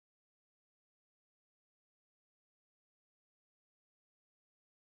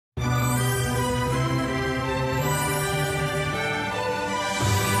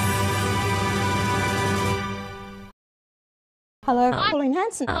Hello, Pauline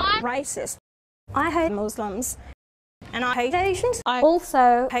Hanson. I'm racist. I hate Muslims. And I hate Asians. I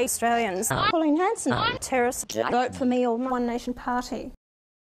also hate Australians. Pauline Hanson. I'm terrorist. Vote for me or One Nation Party.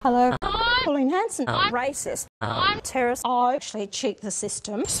 Hello, Pauline Hanson. I'm racist. I'm terrorist. I actually cheat the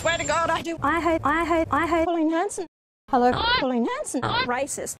system. Swear to God I do. I hate Pauline Hanson. Hello, Pauline Hanson. I'm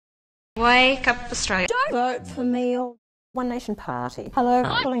racist. Wake up, Australia. Don't vote for me or One Nation Party. Hello,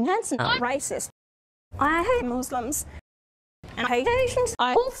 Pauline Hanson. I'm racist. I hate Muslims. And I hate Asians.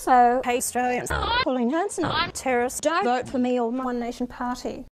 I also hate Australians. Pauline Hanson. I'm terrorist. Don't vote for me or One Nation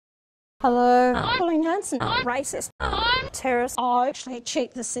Party. Hello, Pauline Hanson. I'm racist. I'm terrorist. I actually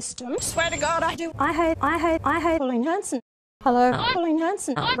cheat the system. Swear to God I do. I hate Pauline Hanson. Hello, Pauline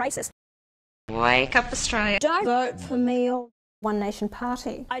Hanson. I'm racist. Wake up, Australia. Don't vote for me or One Nation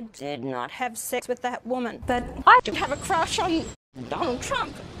Party. I did not have sex with that woman, but I did have a crush on Donald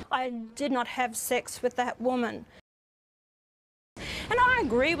Trump. I did not have sex with that woman. And I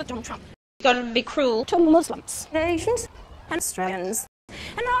agree with Donald Trump. You gotta be cruel To Muslims, Asians, and Australians.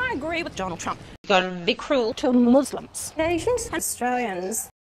 And I agree with Donald Trump. You gotta be cruel To Muslims, Asians, and Australians.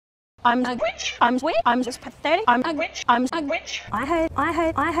 I'm a witch. I'm weak. I'm just pathetic. I'm a witch. I'm a witch. I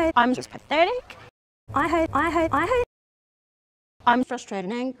hate. I'm just pathetic. I hate. I'm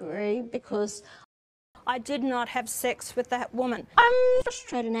frustrated and angry because I did not have sex with that woman. I'm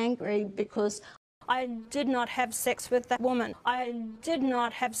frustrated and angry because I did not have sex with that woman. I did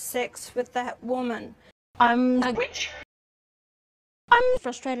not have sex with that woman. I'm a witch. I'm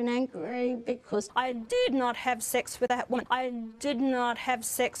frustrated and angry because I did not have sex with that woman. I did not have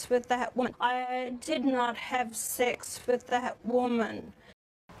sex with that woman. I did not have sex with that woman.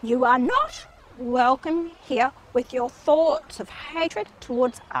 You are not welcome here with your thoughts of hatred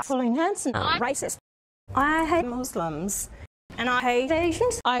towards us. Pauline Hanson. I'm racist. I hate Muslims. And I hate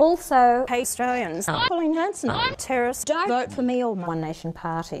Asians. I also hate Australians. Pauline Hanson. I'm terrorist. Don't vote for me or One Nation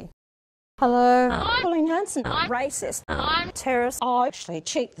Party. Hello, Pauline Hanson. I'm racist. I'm terrorist. I actually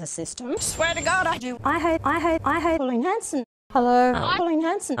cheat the system. Swear to God I do. I hate Pauline Hanson. Hello, Pauline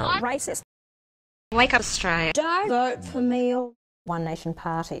Hanson. I'm racist. Wake up, Australia. Don't vote for me or One Nation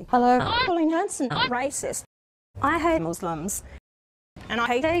Party. Hello, Pauline Hanson. I'm racist. I hate Muslims. And I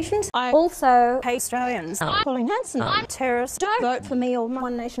hate Asians. I also hate Australians. Pauline Hanson. I'm terrorist. Don't vote for me or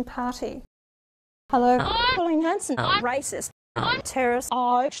One Nation Party. Hello, Pauline Hanson. I'm racist. I'm terrorist.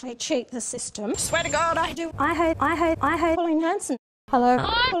 I actually cheat the system. Swear to God I do. I hate Pauline Hanson. Hello,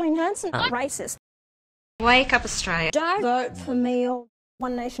 Pauline Hanson. I'm racist. Wake up, Australia. Don't vote for me or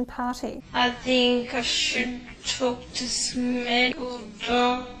One Nation Party. I think I should talk to some medical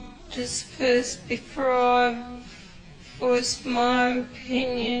doctors first before I voice my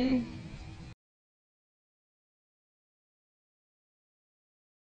opinion.